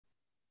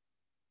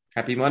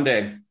Happy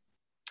Monday.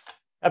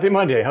 Happy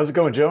Monday. How's it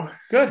going, Joe?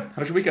 Good.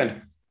 How's your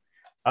weekend?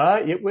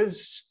 It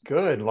was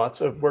good.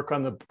 Lots of work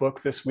on the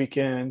book this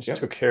weekend. Yep.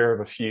 Took care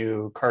of a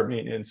few car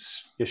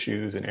maintenance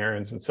issues and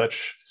errands and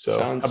such. So, how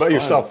Sounds about fun.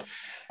 yourself?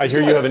 I It's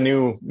hear you have good. a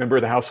new member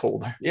of the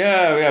household.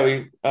 Yeah.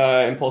 We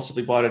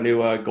impulsively bought a new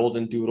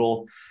golden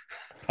doodle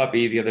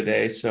puppy the other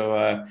day.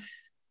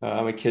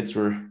 My kids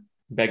were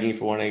begging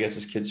for one. I guess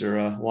as kids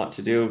are want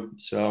to do.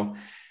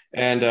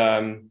 And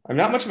I'm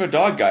not much of a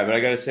dog guy, but I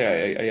gotta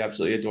say, I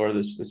absolutely adore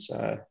this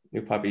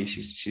new puppy.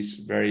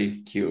 She's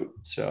very cute.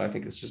 So I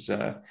think this is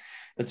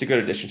it's a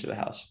good addition to the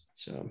house.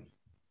 So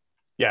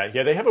Yeah,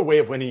 they have a way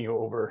of winning you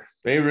over.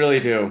 they really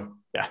do.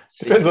 Yeah,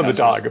 Sneaky depends on the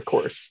customers. dog, of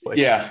course. Like,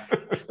 Yeah,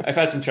 I've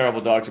had some terrible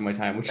dogs in my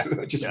time, which, yeah,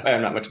 which is yeah, why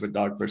I'm not much of a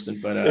dog person.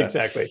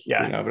 exactly.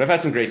 Yeah, But I've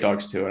had some great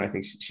dogs too, and I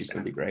think she's yeah,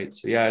 going to be great.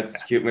 So yeah, it's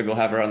yeah. cute. Maybe we'll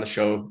have her on the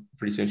show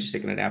pretty soon. She's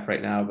taking a nap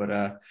right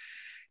now,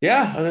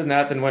 yeah. Other than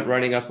that, then went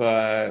running up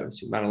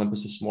Mount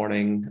Olympus this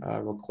morning,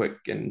 real quick,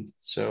 and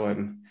so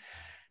I'm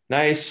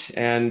nice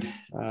and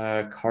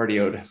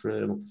cardioed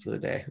for the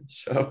day.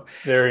 So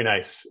Very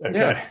nice. yeah,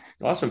 Okay.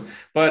 awesome.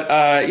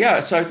 Yeah,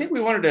 so I think we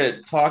wanted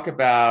to talk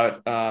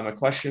about a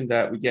question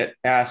that we get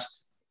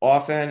asked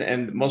often,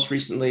 and most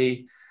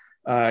recently,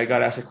 I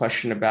got asked a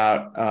question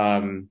about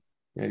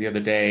the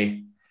other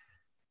day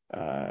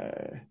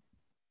uh,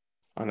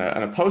 on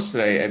a post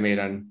that I made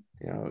on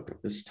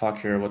this talk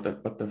here.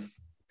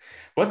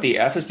 What the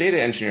F is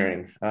data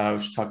engineering,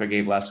 which is a talk I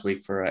gave last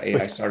week for AI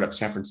Let's startup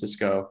San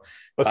Francisco.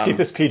 let's keep Um,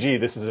 this PG.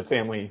 This is a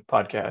family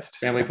podcast.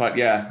 Family So, pot.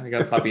 Yeah, I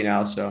got a puppy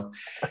now.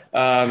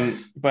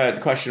 But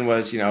the question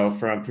was,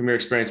 from your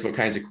experience, what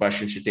kinds of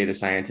questions should data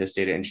scientists,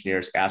 data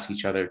engineers ask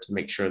each other to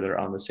make sure they're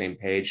on the same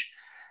page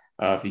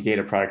of the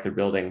data product they're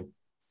building?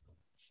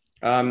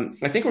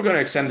 I think we're going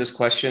to extend this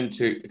question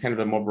to kind of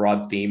a more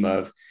broad theme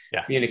of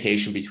yeah.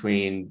 communication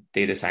between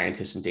data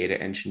scientists and data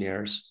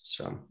engineers.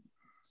 So,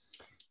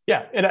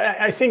 Yeah, and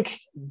I think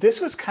this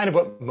was kind of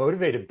what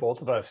motivated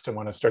both of us to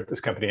want to start this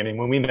company. I mean,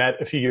 when we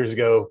met a few years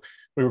ago,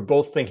 we were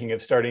both thinking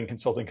of starting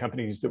consulting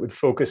companies that would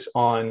focus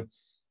on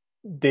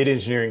data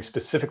engineering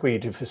specifically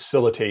to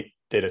facilitate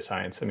data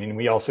science. I mean,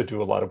 we also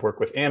do a lot of work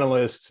with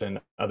analysts and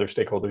other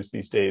stakeholders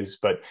these days,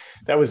 but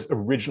that was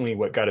originally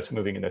what got us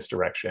moving in this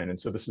direction. And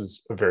so this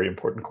is a very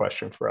important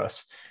question for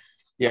us.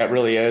 yeah, it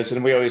really is.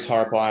 And we always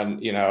harp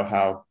on,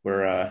 how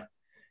we're uh,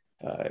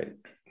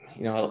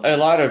 a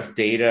lot of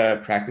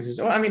data practices.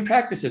 Well, I mean,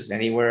 practices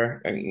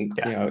anywhere,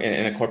 Yeah.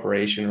 in a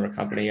corporation or a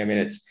company. I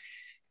mean,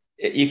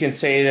 you can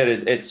say that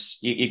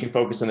you can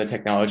focus on the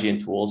technology and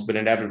tools, but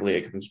inevitably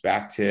it comes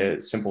back to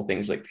simple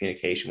things like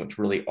communication, which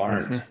really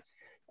aren't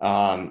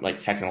Mm-hmm. like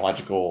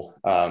technological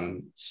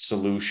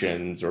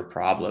solutions or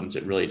problems.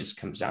 It really just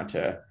comes down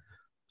to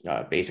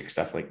basic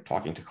stuff like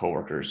talking to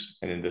coworkers.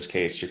 And in this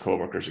case, your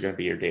coworkers are going to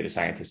be your data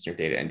scientists, your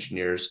data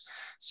engineers.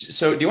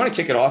 So, do you want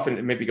to kick it off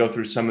and maybe go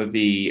through some of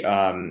the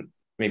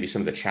maybe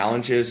some of the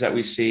challenges that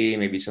we see,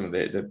 maybe some of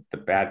the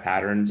bad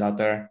patterns out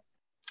there?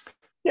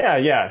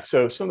 Yeah.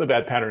 So some of the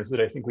bad patterns that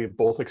I think we've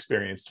both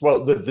experienced.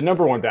 Well, the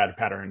number one bad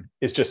pattern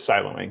is just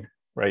siloing,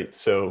 right?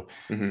 So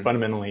Hmm.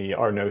 fundamentally,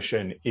 our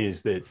notion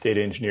is that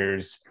data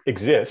engineers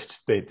exist.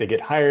 They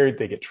get hired,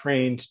 they get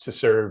trained to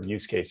serve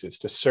use cases,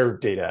 to serve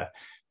data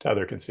to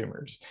other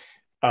consumers.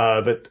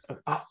 But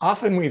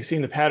often we've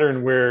seen the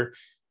pattern where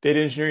data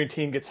engineering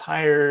team gets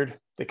hired,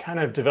 they kind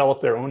of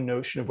develop their own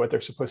notion of what they're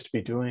supposed to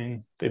be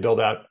doing. They build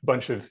out a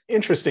bunch of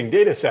interesting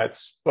data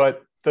sets,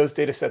 but those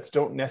data sets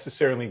don't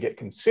necessarily get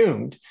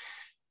consumed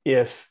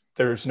if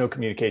there's no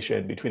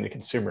communication between the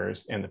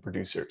consumers and the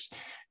producers.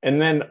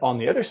 And then on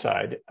the other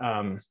side,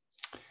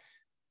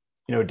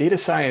 data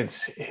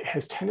science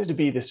has tended to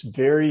be this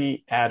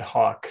very ad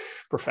hoc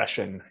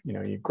profession.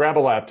 You grab a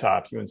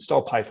laptop, you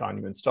install Python,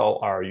 you install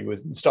R, you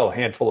install a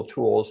handful of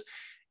tools,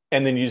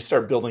 and then you just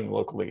start building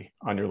locally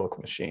on your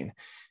local machine.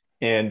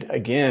 And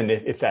again,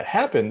 if that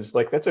happens,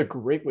 like that's a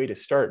great way to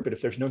start. But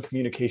if there's no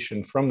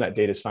communication from that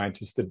data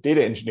scientist, the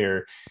data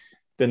engineer,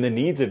 then the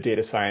needs of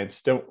data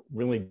science don't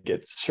really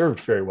get served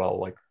very well.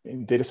 Like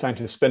data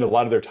scientists spend a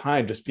lot of their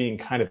time just being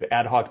kind of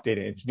ad hoc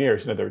data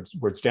engineers. In other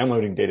words,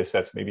 downloading data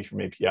sets, maybe from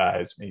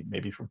APIs,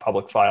 maybe from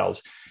public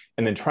files,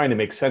 and then trying to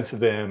make sense of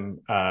them,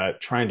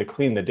 trying to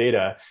clean the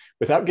data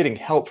without getting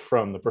help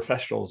from the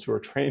professionals who are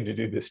trained to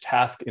do this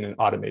task in an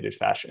automated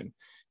fashion.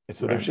 And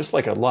so there's Right. just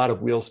like a lot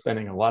of wheel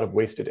spinning, a lot of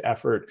wasted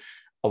effort,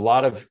 a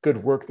lot of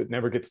good work that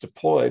never gets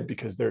deployed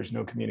because there's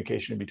no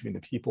communication between the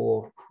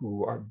people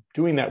who are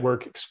doing that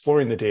work,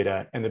 exploring the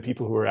data, and the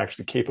people who are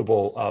actually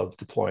capable of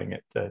deploying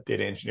it, the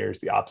data engineers,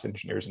 the ops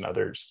engineers, and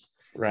others.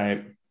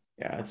 Right.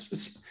 Yeah.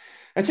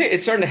 I'd say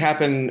it's starting to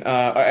happen.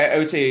 I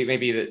would say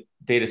maybe that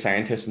data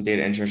scientists and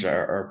data engineers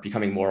are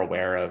becoming more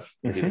aware of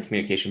maybe the Mm-hmm.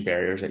 communication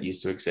barriers that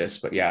used to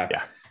exist. But yeah,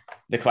 Yeah.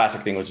 the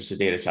classic thing was just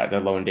the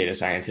lone data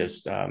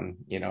scientist,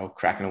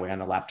 cracking away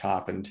on a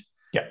laptop and,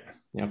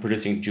 Yeah.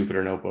 producing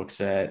Jupyter notebooks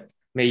that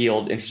may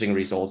yield interesting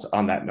results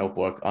on that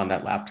notebook, on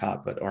that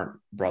laptop, but aren't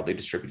broadly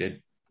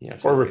distributed, to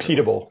Or the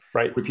data. repeatable,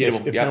 right? If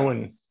Repeatable. if no Yep.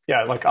 one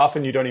Yeah, like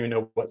often you don't even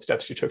know what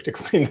steps you took to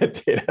clean the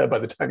data by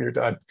the time you're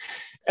done.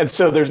 And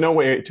so there's no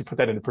way to put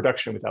that into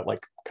production without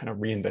like kind of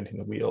reinventing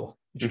the wheel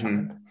each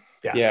Mm-hmm. time.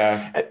 Yeah.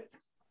 Yeah.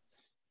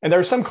 And there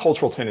are some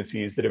cultural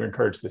tendencies that have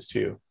encouraged this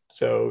too.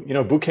 So,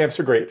 boot camps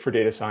are great for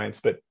data science,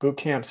 but boot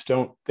camps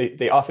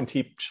they often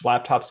teach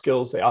laptop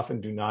skills. They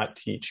often do not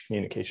teach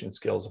communication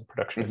skills and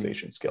Mm-hmm.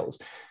 productionization skills.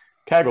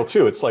 Kaggle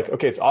too. It's like,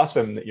 okay, it's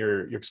awesome that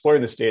you're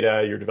exploring this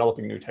data, you're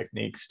developing new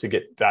techniques to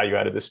get value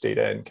out of this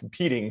data and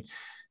competing,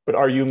 but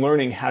are you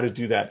learning how to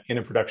do that in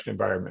a production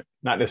environment?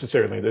 Not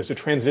necessarily. There's a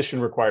transition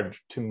required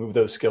to move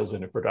those skills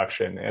into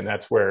production. And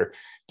that's where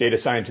data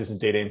scientists and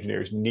data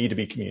engineers need to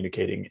be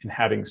communicating and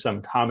having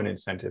some common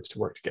incentives to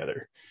work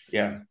together.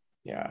 Yeah.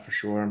 Yeah, for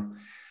sure.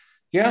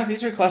 Yeah,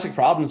 these are classic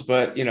problems,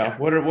 but Yeah.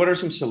 what are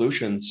some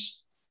solutions?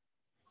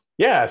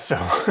 Yeah. So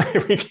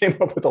we came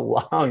up with a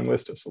long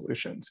list of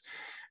solutions.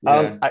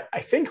 Yeah. I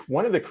think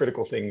one of the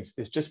critical things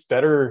is just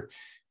better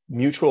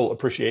mutual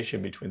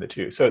appreciation between the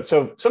two. So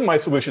some of my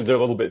solutions are a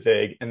little bit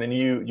vague, and then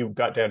you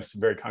got down to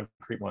some very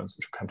concrete ones,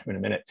 which will come to in a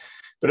minute.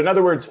 But in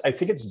other words, I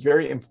think it's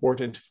very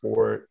important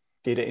for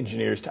data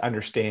engineers to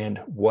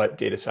understand what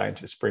data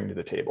scientists bring to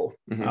the table.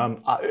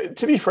 Mm-hmm.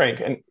 To be frank,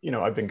 and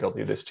I've been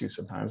guilty of this too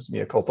sometimes,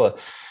 mea culpa.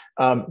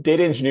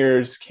 Data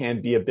engineers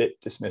can be a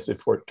bit dismissive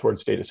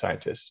towards data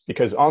scientists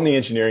because on the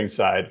engineering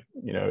side,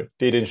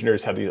 data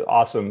engineers have these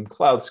awesome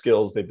cloud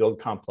skills. They build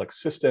complex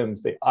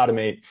systems. They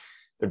automate.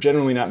 They're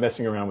generally not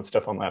messing around with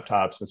stuff on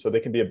laptops. And so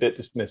they can be a bit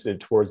dismissive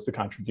towards the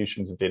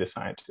contributions of data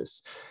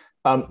scientists.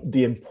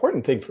 The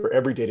important thing for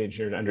every data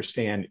engineer to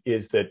understand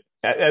is that,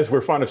 as we're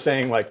fond of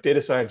saying, like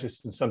data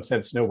scientists in some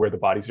sense know where the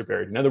bodies are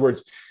buried. In other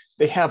words,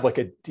 they have like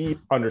a deep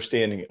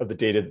understanding of the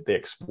data that they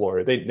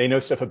explore. They know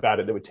stuff about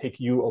it that would take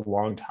you a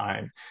long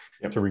time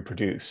Yep. to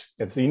reproduce.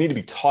 And so you need to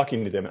be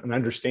talking to them and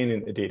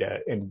understanding the data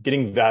and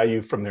getting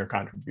value from their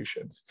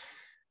contributions.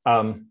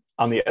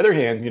 On the other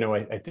hand,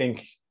 I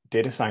think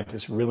data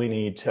scientists really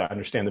need to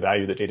understand the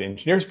value that data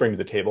engineers bring to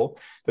the table,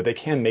 that they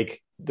can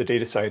make the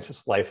data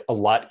scientist's life a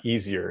lot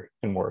easier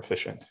and more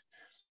efficient.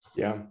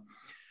 Yeah.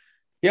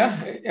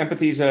 Yeah.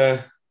 Empathy is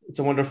it's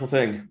a wonderful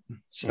thing. Mm-hmm.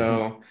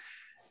 So,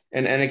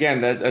 and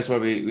again, that's why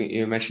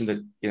you mentioned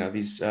that,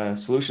 these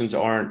solutions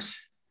aren't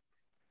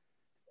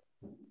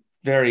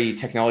very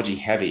technology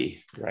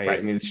heavy, right? I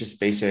Right. mean, it's just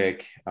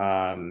basic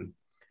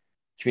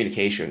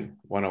communication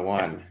Yeah.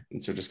 101.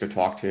 And so just go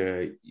talk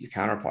to your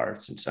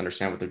counterparts and just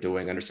understand what they're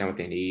doing, understand what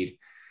they need,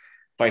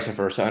 vice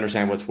versa,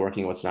 understand what's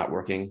working, what's not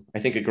working. I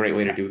think a great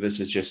way to Yeah. do this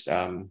is just,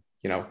 uh,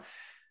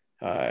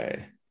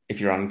 if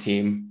you're on a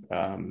team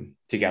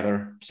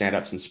together,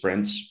 stand-ups and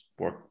sprints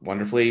work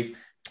wonderfully.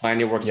 Plan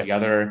your work Yep.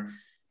 together.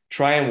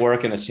 Try and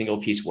work in a single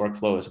piece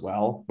workflow as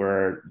well,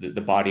 where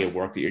the body of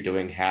work that you're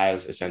doing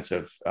has a sense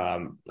of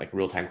like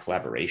real-time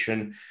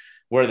collaboration.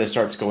 Where this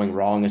starts going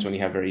wrong is when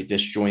you have very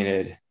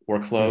disjointed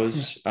Mm-hmm. workflows.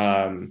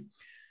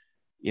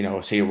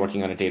 Say you're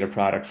working on a data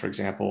product, for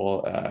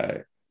example,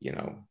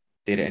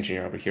 data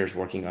engineer over here is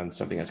working on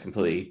something that's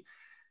completely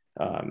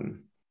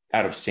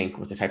out of sync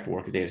with the type of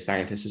work a data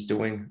scientist is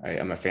doing.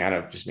 I'm a fan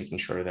of just making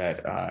sure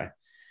that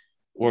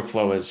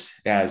workflow is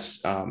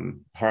as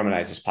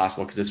harmonized as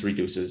possible because this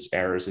reduces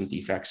errors and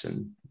defects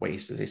and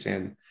waste, as they say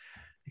in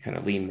kind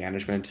of lean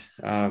management.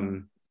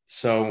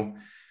 So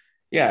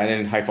yeah, and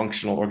in high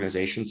functional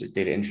organizations, like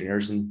data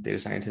engineers and data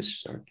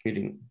scientists are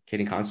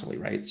communicating constantly,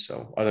 right?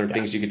 So other Yeah.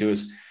 things you could do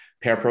is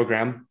pair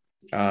program.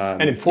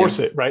 And Um, you enforce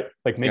know, it, right?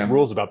 Like make yeah,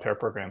 rules about pair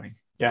programming.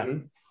 Yeah.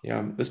 mhm,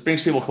 yeah. This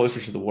brings people closer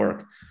to the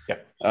work.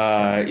 Yep.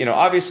 Yep.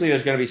 Obviously,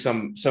 there's going to be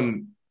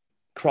some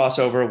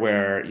crossover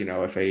where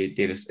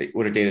if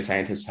would a data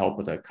scientist help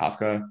with a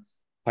Kafka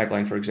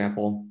pipeline, for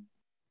example?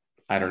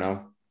 I don't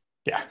know.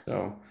 Yeah.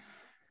 So,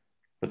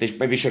 but they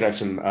maybe should have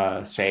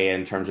some say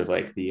in terms of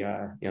like the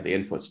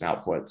inputs and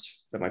outputs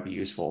that might be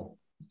useful.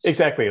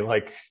 Exactly.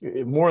 Like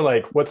more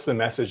like what's the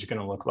message going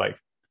to look like?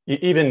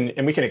 Even,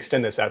 and we can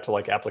extend this out to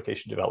like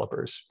application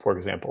developers, for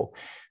example.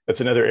 That's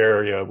another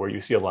area where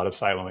you see a lot of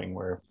siloing,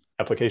 where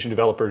application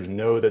developers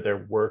know that their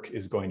work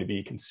is going to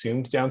be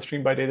consumed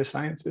downstream by data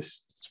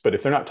scientists. But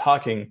if they're not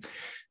talking,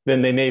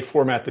 then they may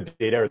format the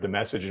data or the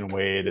message in a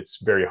way that's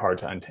very hard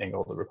to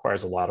untangle. That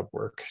requires a lot of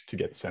work to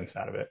get sense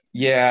out of it.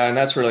 Yeah, and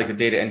that's where like Yeah. the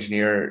data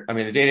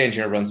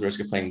engineer runs the risk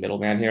of playing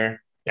middleman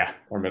here Yeah.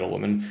 or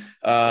middlewoman.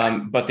 Yeah.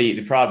 But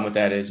the problem with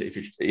that is if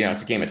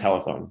it's a game of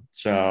telephone.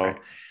 So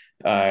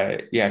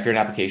Right. if you're an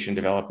application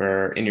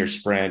developer in your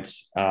sprint,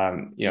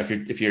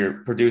 if you're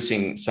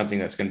producing something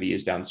that's going to be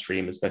used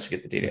downstream, it's best to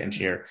get the data Mm-hmm.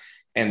 engineer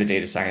and the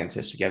data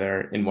scientist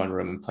together in one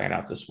room and plan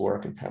out this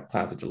work and plan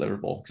out the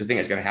deliverable. Because the thing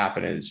that's going to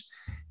happen is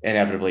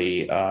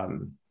inevitably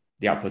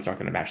the outputs aren't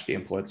going to match the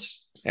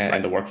inputs and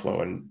Right. the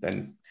workflow, and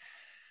then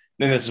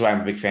this is why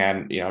I'm a big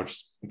fan.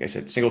 Just like I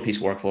said, single piece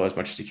workflow as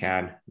much as you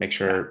can. Make Yeah.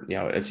 sure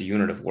it's a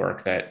unit of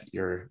work that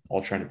you're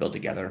all trying to build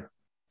together.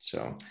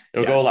 So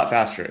it'll Yeah. go a lot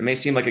faster. It may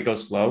seem like it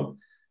goes slow,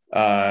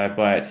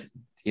 but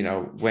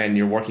when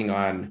you're working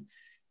on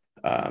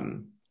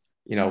um,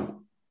 you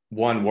know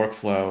one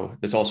workflow,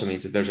 this also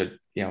means that there's an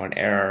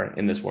error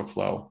in this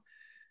workflow.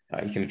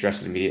 you can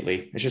address it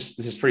immediately. This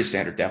is pretty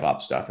standard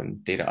DevOps stuff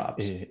and data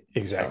ops.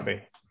 Exactly.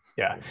 So,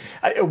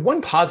 Yeah.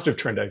 One positive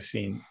trend I've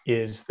seen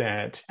is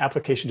that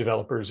application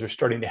developers are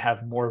starting to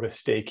have more of a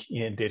stake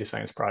in data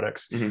science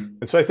products. mm-hmm.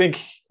 And so I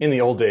think in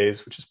the old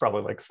days, which is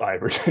probably like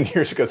 5 or 10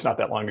 years ago, it's not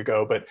that long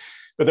ago, but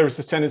there was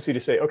this tendency to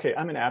say, okay,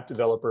 I'm an app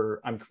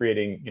developer. I'm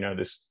creating,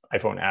 this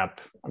iPhone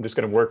app. I'm just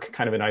going to work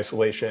kind of in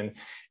isolation.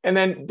 And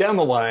then down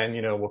the line,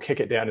 we'll kick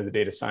it down to the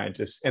data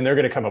scientists and they're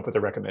going to come up with a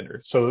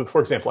recommender. So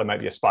for example, I might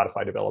be a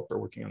Spotify developer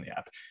working on the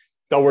app.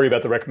 They'll worry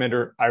about the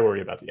recommender. I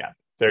worry about the app.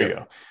 There you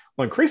go.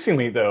 Well,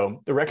 increasingly,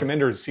 though, the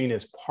recommender is seen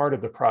as part of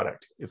the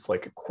product. It's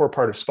like a core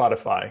part of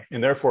Spotify.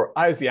 And therefore,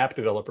 I, as the app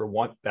developer,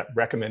 want that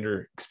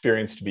recommender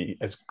experience to be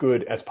as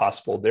good as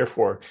possible.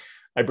 Therefore,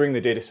 I bring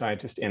the data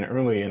scientist in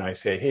early and I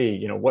say,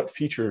 hey, what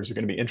features are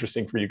going to be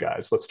interesting for you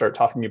guys? Let's start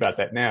talking about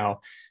that now.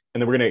 And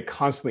then we're going to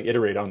constantly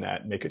iterate on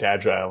that and make it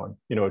agile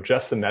and,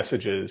 adjust the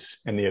messages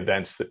and the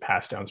events that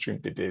pass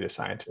downstream to data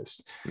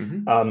scientists.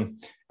 Mm-hmm.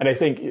 And I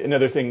think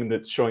another thing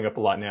that's showing up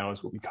a lot now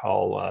is what we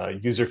call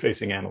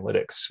user-facing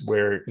analytics,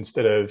 where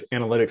instead of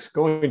analytics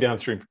going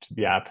downstream to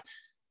the app,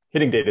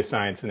 hitting data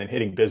science and then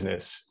hitting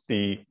business,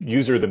 the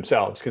user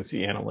themselves can see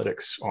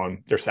analytics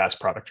on their SaaS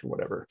product or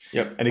whatever.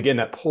 Yep. And again,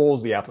 that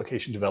pulls the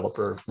application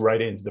developer right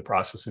into the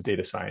process of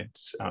data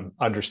science,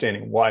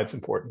 understanding why it's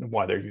important and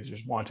why their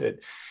users want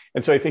it.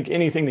 And so I think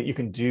anything that you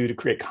can do to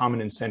create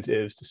common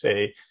incentives to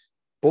say,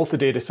 both the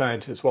data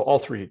scientists, well, all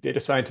three,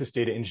 data scientists,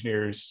 data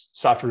engineers,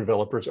 software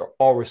developers are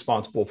all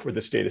responsible for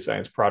this data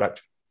science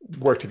product,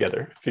 work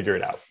together, figure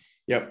it out.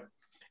 Yep.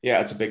 Yeah,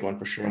 it's a big one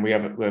for sure. And we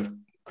have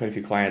quite a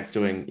few clients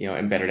doing,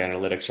 embedded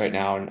analytics right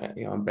now and,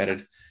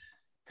 embedded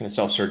kind of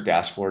self-serve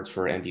dashboards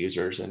for end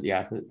users. And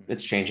yeah,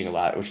 it's changing a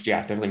lot, which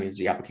definitely means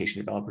the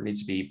application developer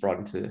needs to be brought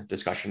into the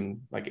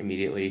discussion like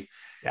immediately.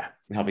 Yeah.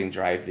 And helping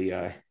drive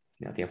the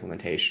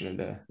implementation and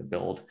the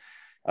build.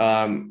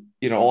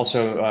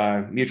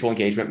 Also mutual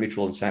engagement,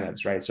 mutual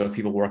incentives, right? So if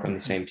people work on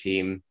the same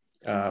team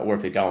or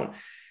if they don't,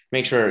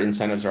 make sure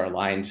incentives are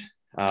aligned.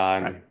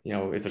 Right.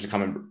 If there's a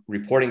common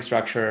reporting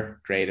structure,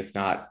 great. If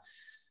not,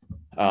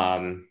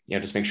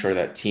 just make sure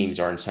that teams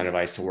are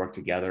incentivized to work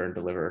together and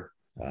deliver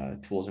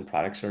tools and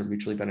products that are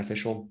mutually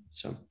beneficial.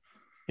 So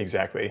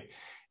exactly.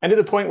 And to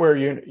the point where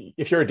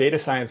if you're a data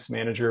science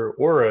manager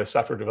or a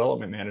software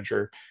development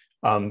manager,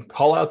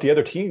 call out the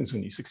other teams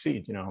when you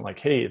succeed, like,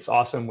 hey, it's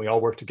awesome. We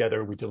all work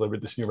together. We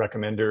delivered this new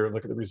recommender.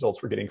 Look at the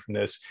results we're getting from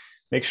this.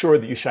 Make sure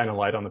that you shine a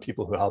light on the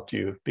people who helped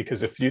you,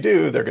 because if you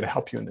do, they're going to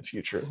help you in the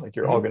future. Like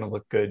you're all going to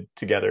look good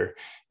together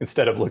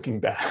instead of looking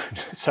bad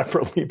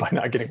separately by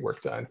not getting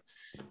work done.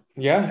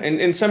 Yeah.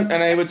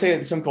 And I would say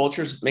in some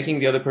cultures, making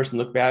the other person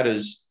look bad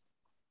is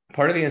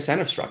part of the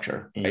incentive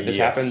structure. Right? This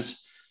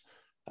happens.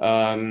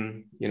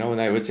 And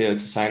I would say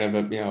it's a sign of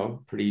a,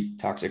 pretty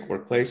toxic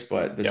workplace,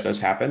 but this does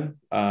happen.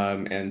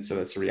 And so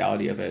that's the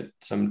reality of it.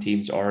 Some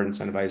teams are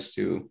incentivized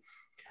to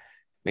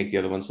make the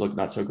other ones look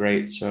not so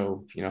great.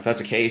 So, if that's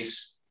the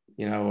case,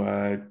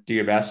 do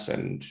your best.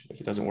 And if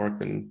it doesn't work,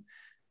 then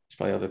there's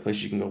probably other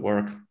places you can go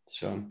work.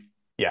 So,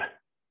 yeah,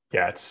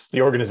 it's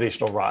the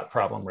organizational rot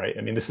problem, right?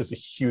 I mean, this is a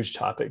huge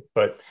topic,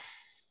 but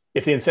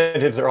if the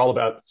incentives are all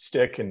about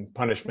stick and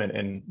punishment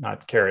and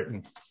not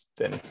carrot,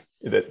 then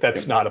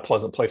that's not a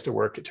pleasant place to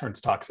work. It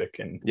turns toxic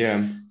and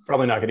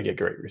probably not going to get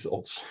great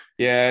results.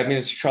 Yeah. I mean,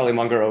 it's Charlie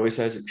Munger always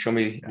says, show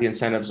me the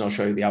incentives and I'll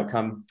show you the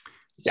outcome.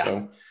 Yeah.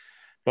 So,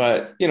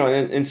 but,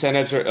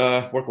 incentives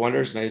work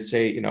wonders. And I'd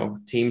say,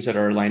 teams that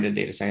are aligned in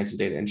data science and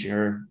data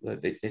engineer,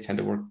 they tend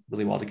to work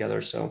really well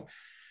together. So,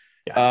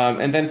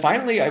 and then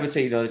finally, I would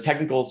say, the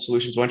technical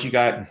solutions, once you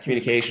got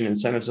communication,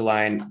 incentives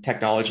aligned,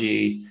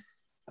 technology,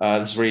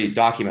 this is where you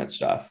document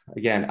stuff.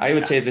 Again, I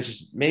would say this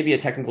is maybe a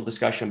technical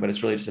discussion, but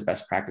it's really just a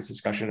best practice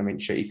discussion. I mean,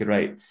 sure, you could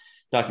write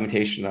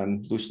documentation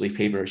on loose leaf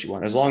paper as you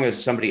want, as long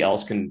as somebody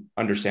else can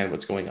understand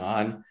what's going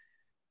on,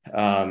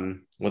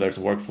 whether it's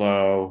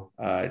workflow,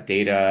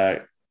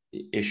 data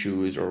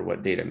issues, or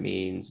what data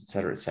means, et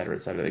cetera, et cetera,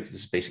 et cetera. Like this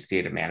is basic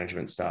data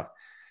management stuff.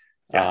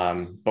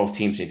 Both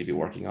teams need to be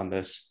working on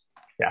this.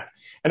 Yeah.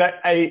 And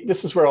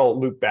this is where I'll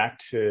loop back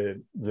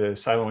to the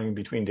siloing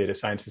between data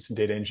scientists and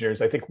data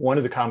engineers. I think one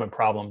of the common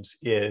problems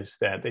is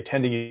that they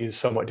tend to use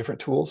somewhat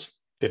different tools.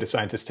 Data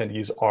scientists tend to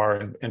use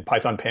R and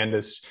Python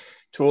pandas,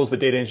 tools that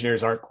data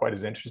engineers aren't quite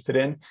as interested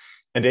in.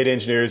 And data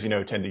engineers,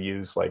 tend to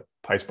use like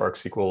PySpark,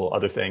 SQL,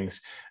 other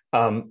things,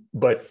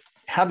 but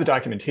have the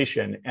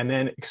documentation and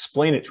then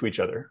explain it to each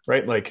other,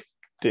 right? Like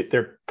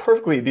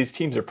these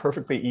teams are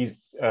perfectly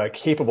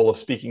capable of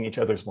speaking each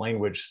other's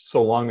language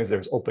so long as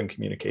there's open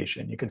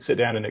communication. You can sit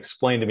down and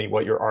explain to me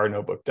what your R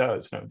notebook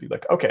does. And I would be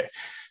like, okay,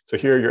 so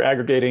here you're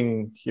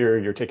aggregating, here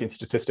you're taking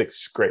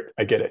statistics. Great,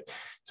 I get it.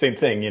 Same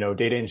thing,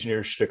 data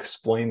engineers should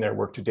explain their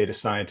work to data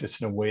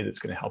scientists in a way that's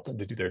going to help them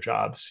to do their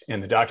jobs.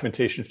 And the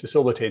documentation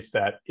facilitates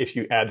that if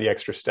you add the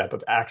extra step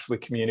of actually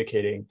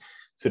communicating.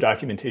 So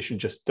documentation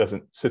just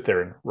doesn't sit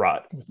there and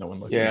rot with no one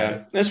looking at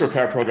it. That's where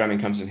pair programming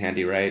comes in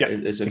handy, right?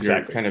 Is if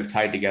you're kind of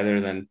tied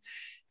together, then,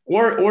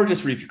 or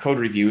just code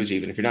reviews.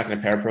 Even if you're not going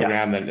to pair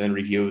program, then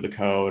review the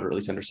code or at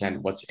least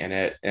understand what's in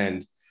it.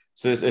 And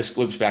So this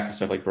loops back to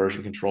stuff like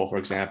version control, for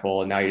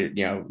example. And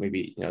now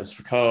maybe it's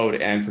for code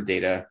and for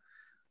data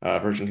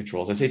version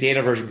controls. I say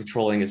data version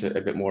controlling is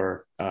a bit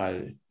more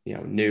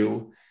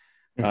new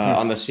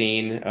on the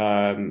scene,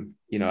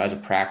 as a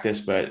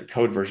practice, but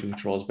code version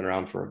control has been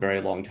around for a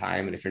very long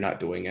time. And if you're not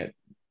doing it,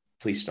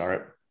 please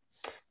start.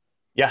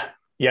 Yeah.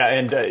 Yeah.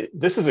 And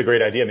this is a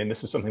great idea. I mean,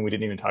 this is something we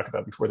didn't even talk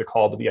about before the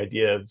call, but the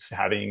idea of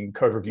having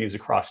code reviews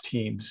across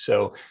teams.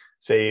 So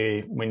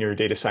say when your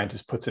data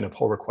scientist puts in a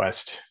pull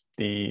request,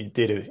 the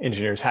data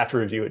engineers have to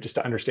review it just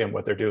to understand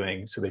what they're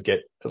doing. So they get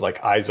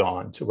like eyes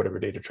on to whatever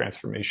data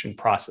transformation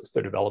process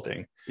they're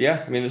developing.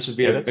 Yeah. I mean, this would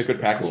be a good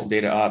practice cool. of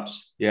data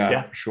ops.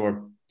 Yeah, for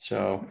sure.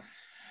 So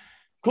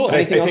cool.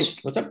 Anything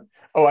else? What's up?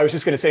 Oh, I was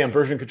just going to say on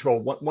version control,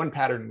 one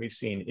pattern we've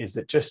seen is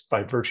that just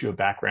by virtue of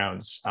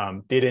backgrounds,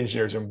 data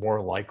engineers are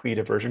more likely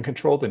to version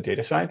control than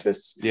data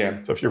scientists.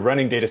 Yeah. So if you're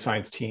running data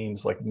science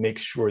teams, like make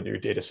sure that your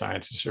data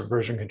scientists are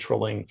version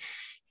controlling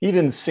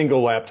even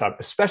single laptop,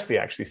 especially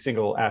actually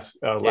single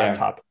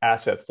laptop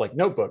assets like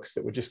notebooks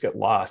that would just get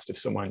lost if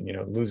someone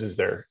loses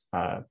their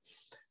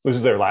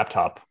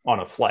laptop on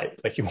a flight.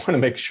 Like you want to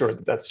make sure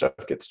that stuff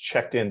gets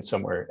checked in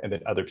somewhere and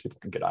that other people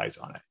can get eyes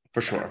on it.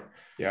 For sure.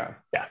 Yeah.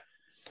 Yeah.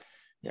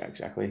 Yeah,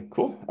 exactly.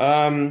 Cool.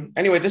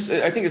 Anyway, I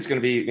think it's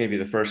going to be maybe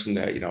the first in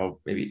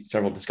maybe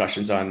several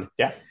discussions on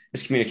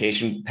just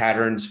communication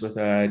patterns with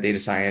data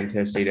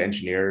scientists, data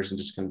engineers, and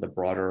just kind of the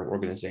broader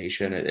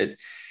organization.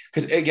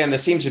 Because again,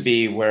 this seems to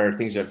be where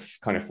things have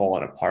kind of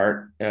fallen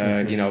apart,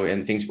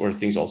 and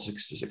things also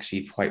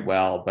succeed quite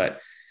well.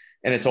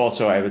 And it's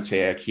also, I would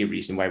say, a key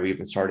reason why we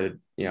even started,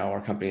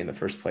 our company in the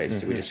first place.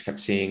 So we just kept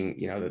seeing,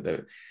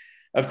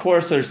 of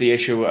course, there's the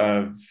issue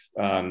of,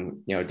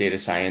 data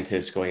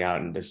scientists going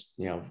out and just,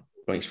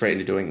 going straight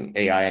into doing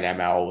AI and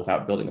ML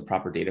without building a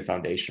proper data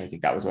foundation. I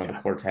think that was one of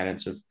the core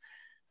tenets of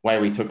why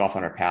we took off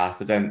on our path.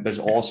 But then there's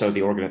also I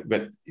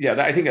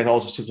think that's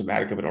also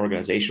symptomatic of an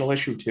organizational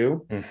issue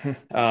too.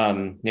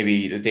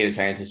 Maybe the data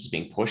scientist is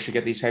being pushed to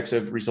get these types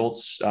of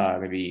results,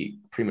 maybe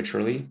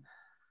prematurely.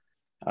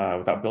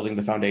 Without building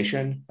the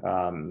foundation,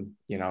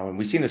 and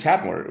we've seen this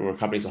happen where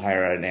companies will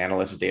hire an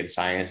analyst, a data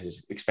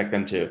scientist, expect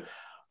them to,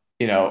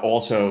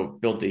 also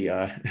build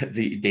the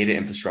data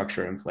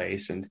infrastructure in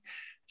place. And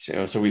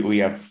so we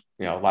have,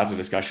 lots of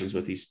discussions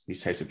with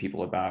these types of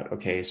people about,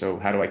 okay, so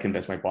how do I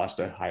convince my boss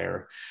to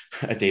hire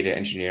a data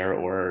engineer,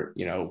 or,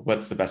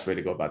 what's the best way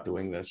to go about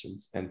doing this?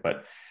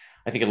 But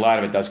I think a lot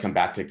of it does come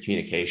back to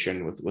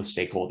communication with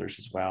stakeholders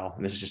as well.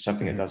 And this is just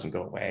something that doesn't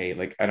go away.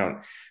 Like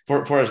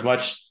for as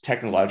much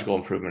technological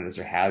improvement as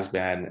there has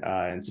been,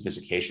 and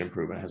sophistication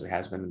improvement as there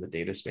has been in the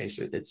data space,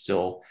 it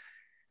still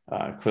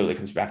clearly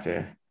comes back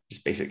to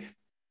just basic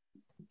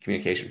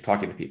communication,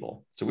 talking to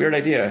people. It's a weird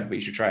idea, but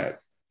you should try it.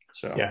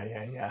 So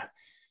yeah,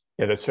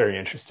 that's very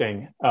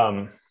interesting.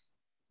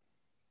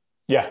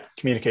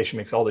 Communication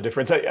makes all the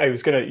difference. I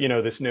was going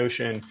to, this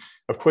notion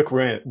of quick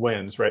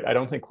wins, right? I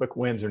don't think quick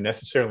wins are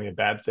necessarily a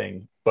bad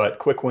thing, but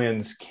quick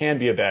wins can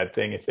be a bad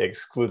thing if they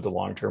exclude the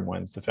long-term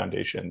wins, the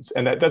foundations.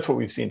 And that's what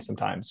we've seen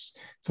sometimes.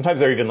 Sometimes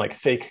they're even like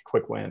fake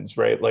quick wins,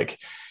 right? Like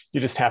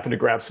you just happen to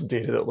grab some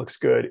data that looks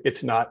good.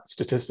 It's not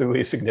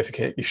statistically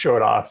significant. You show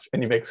it off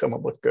and you make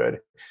someone look good.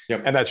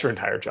 Yep. And that's your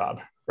entire job,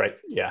 right?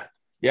 Yeah.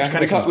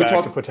 Yeah, we talked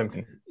to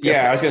Potemkin.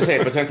 Yeah, I was going to say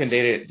Potemkin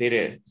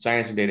data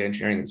science and data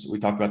engineering. We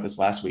talked about this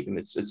last week, and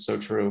it's so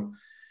true.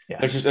 Yeah.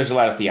 There's a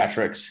lot of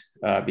theatrics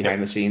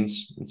behind the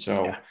scenes, and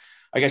so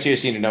I guess you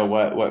just need to know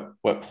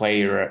what play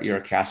you're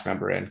a cast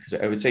member in, because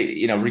I would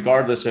say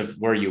regardless of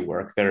where you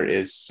work, there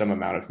is some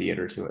amount of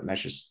theater to it, and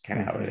that's just kind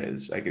of how it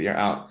is. Like you're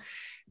out,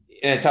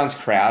 and it sounds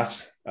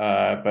crass,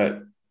 but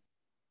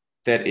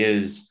that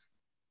is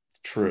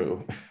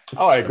true.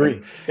 Oh, I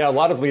agree. Yeah, a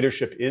lot of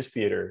leadership is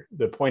theater.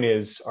 The point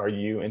is, are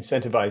you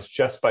incentivized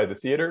just by the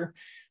theater,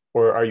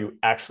 or are you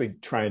actually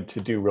trying to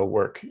do real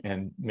work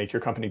and make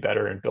your company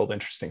better and build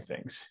interesting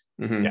things?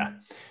 Yeah.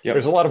 Yep.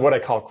 There's a lot of what I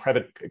call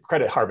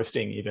credit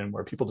harvesting, even,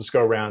 where people just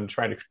go around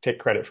trying to take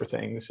credit for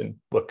things and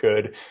look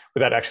good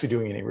without actually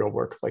doing any real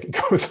work. Like it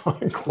goes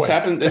on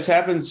This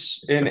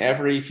happens in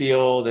every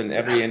field and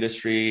every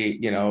industry.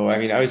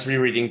 I was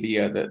rereading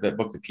the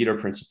book, The Peter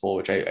Principle,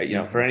 which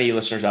for any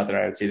listeners out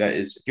there, I would say that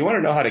is, if you want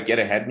to know how to get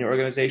ahead in your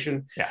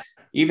organization,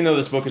 even though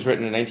this book was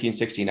written in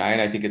 1969,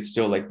 I think it's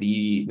still like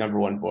the number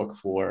one book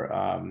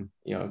for,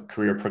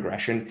 career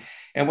progression.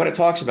 And what it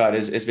talks about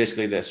is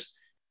basically this.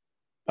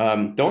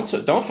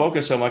 Don't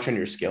focus so much on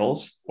your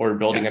skills or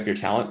building up your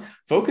talent.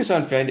 Focus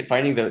on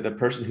finding the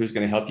person who's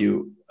going to help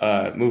you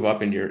move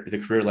up in the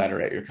career ladder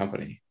at your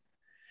company.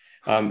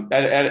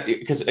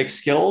 Because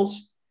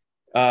skills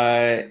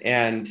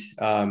and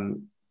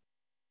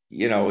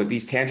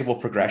these tangible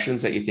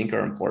progressions that you think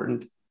are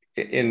important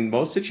in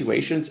most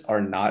situations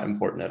are not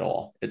important at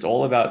all. It's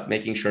all about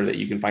making sure that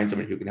you can find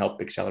somebody who can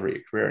help accelerate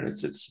your career. And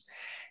it's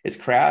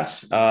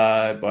crass,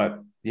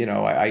 but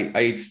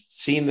I've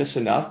seen this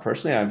enough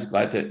personally. I'm just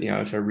glad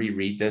to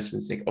reread this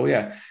and think, oh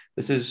yeah,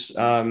 this is,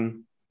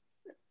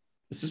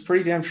 This is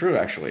pretty damn true,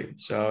 actually.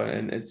 So,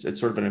 and it's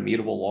sort of an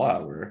immutable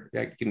law where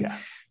I can, Yeah.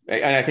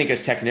 and I think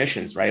as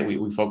technicians, right,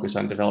 we focus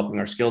on developing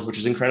our skills, which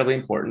is incredibly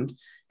important,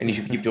 and you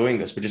should keep doing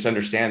this. But just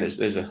understand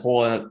there's a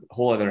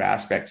whole other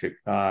aspect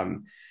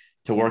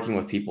to working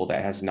with people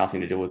that has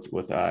nothing to do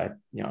with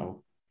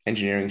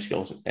engineering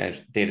skills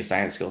and data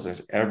science skills. It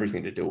has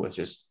everything to do with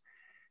just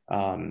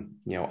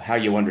how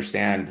you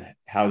understand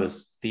how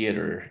this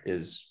theater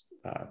is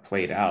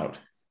played out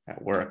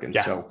at work. And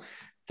Yeah. so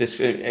this,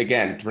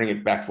 again, to bring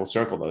it back full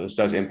circle, though, this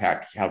does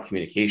impact how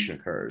communication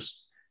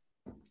occurs.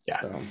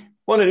 Yeah. So,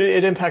 Well,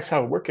 it impacts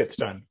how work gets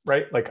done,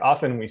 right? Like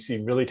often we see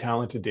really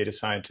talented data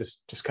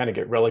scientists just kind of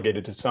get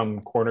relegated to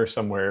some corner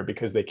somewhere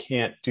because they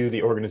can't do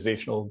the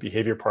organizational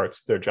behavior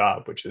parts of their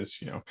job, which is,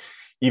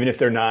 even if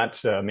they're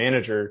not a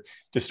manager,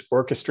 just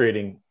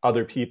orchestrating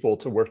other people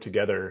to work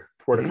together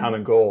toward a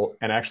common goal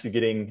and actually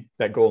getting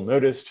that goal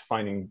noticed,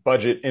 finding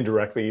budget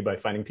indirectly by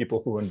finding people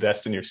who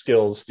invest in your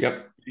skills,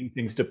 getting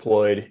things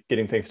deployed,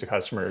 getting things to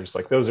customers.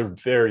 Like those are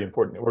very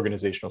important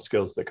organizational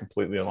skills that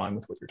completely align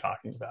with what you're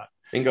talking about.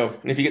 Bingo.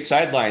 And if you get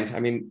sidelined, I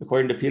mean,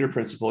 according to Peter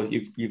Principle,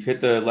 you've hit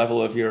the level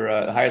of your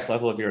the highest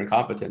level of your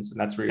incompetence, and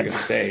that's where you're going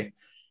to stay.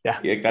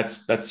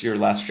 That's your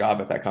last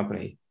job at that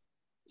company.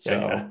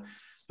 So,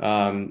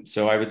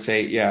 so I would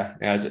say,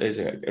 as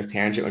a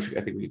tangent, which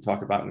I think we could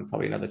talk about in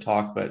probably another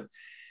talk, but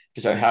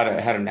just how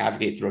to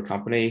navigate through a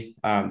company.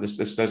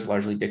 This does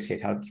largely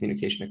dictate how the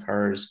communication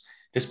occurs,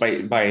 just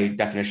by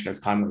definition of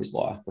Conway's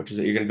law, which is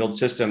that you're going to build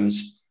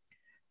systems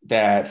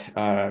that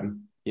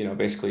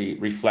basically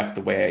reflect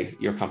the way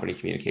your company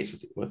communicates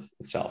with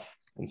itself.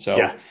 And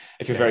so,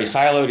 if you're very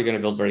siloed, you're going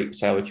to build very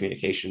siloed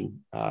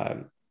communication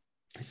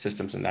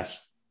systems, and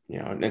that's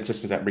and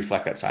systems that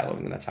reflect that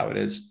siloing, and that's how it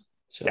is.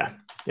 So,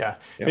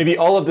 maybe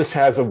all of this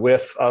has a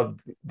whiff of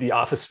the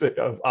Office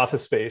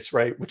Space,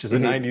 right? Which is a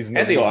 90s movie.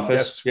 And The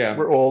Office. Yes,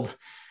 we're old.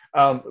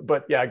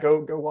 But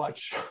go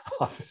watch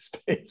Office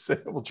Space.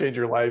 It will change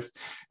your life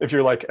if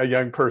you're like a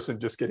young person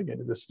just getting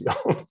into this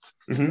field.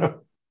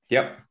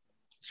 Yep,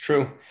 it's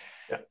true.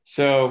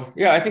 So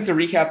I think to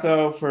recap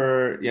though,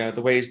 for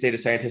the ways data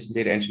scientists and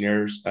data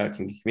engineers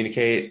can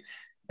communicate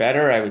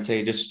better, I would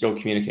say just go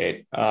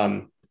communicate.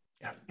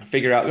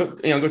 Figure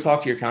out, go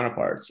talk to your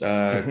counterparts.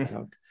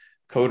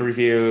 Code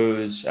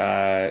reviews,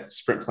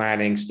 sprint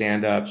planning,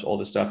 stand-ups, all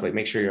this stuff. Like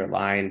make sure you're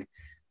aligned,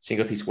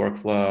 single piece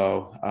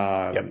workflow,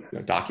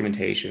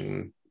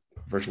 documentation,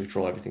 version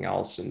control, everything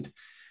else, and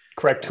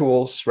correct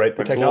tools, right?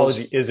 The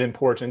technology is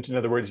important. In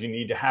other words, you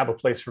need to have a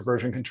place for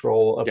version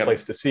control, a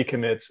place to see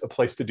commits, a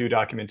place to do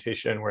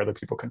documentation where other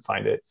people can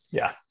find it.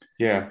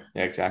 Yeah,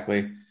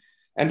 exactly.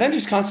 And then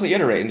just constantly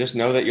iterate and just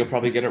know that you'll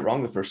probably get it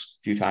wrong the first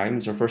few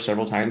times or first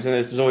several times. And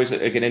this is always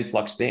like an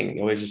influx thing.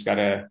 You always just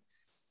gotta,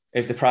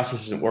 if the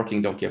process isn't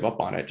working, don't give up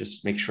on it.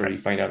 Just make sure you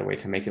find out a way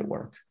to make it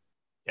work.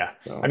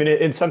 I mean,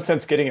 in some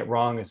sense, getting it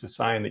wrong is a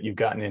sign that you've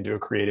gotten into a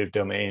creative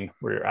domain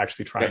where you're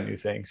actually trying new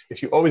things.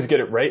 If you always get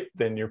it right,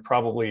 then you're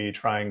probably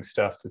trying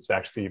stuff that's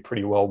actually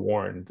pretty well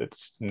worn,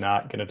 that's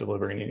not going to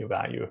deliver any new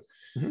value.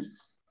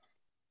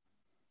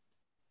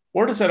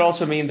 Or does that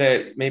also mean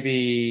that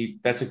maybe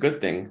that's a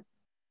good thing?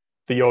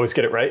 That you always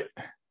get it right?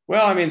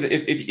 Well, I mean,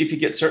 if you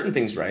get certain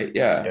things right,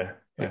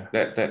 like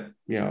that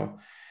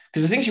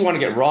because the things you want to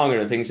get wrong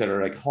are the things that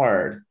are like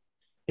hard.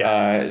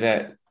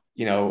 But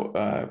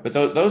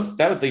those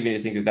that would lead me to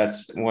think that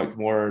that's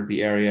more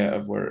the area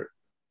of where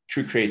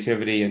true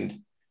creativity and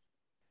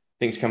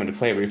things come into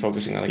play, where you're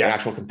focusing on like an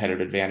actual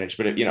competitive advantage.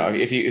 But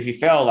if you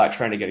fail a lot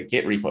trying to get a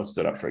Git repo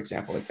stood up, for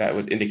example, like that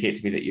would indicate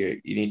to me that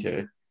you need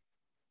to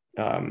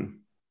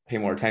pay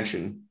more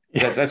attention.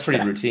 That's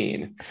pretty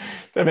routine.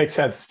 That makes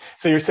sense.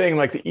 So you're saying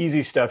like the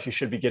easy stuff you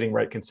should be getting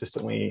right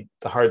consistently,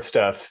 the hard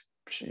stuff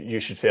you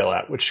should fail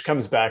at, which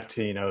comes back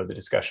to the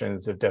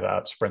discussions of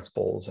DevOps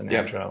principles and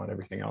Agile and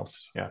everything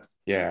else. At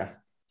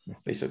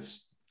least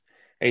it's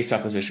a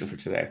supposition for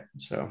today.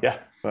 So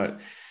well,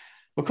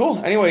 cool.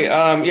 Anyway,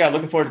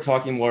 looking forward to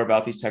talking more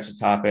about these types of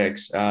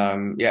topics.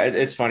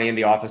 It's funny in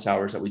the office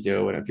hours that we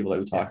do and people that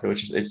we talk to,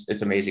 which is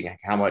it's amazing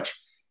how much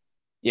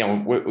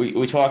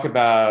we talk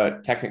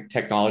about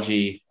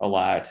technology a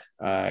lot.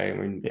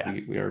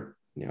 We are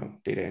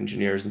data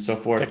engineers and so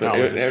forth, but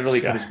it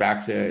really comes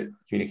back to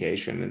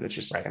communication, and that's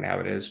just kind of how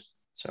it is.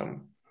 So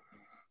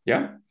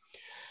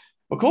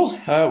well, cool.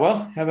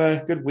 Well, have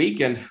a good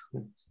week and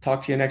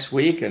talk to you next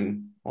week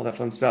and all that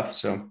fun stuff.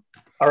 So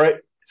all right,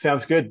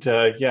 sounds good.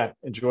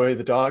 Enjoy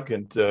the dog,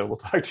 and we'll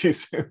talk to you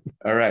soon.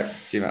 All right,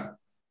 see you, Matt.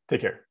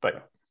 Take care.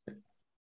 Bye.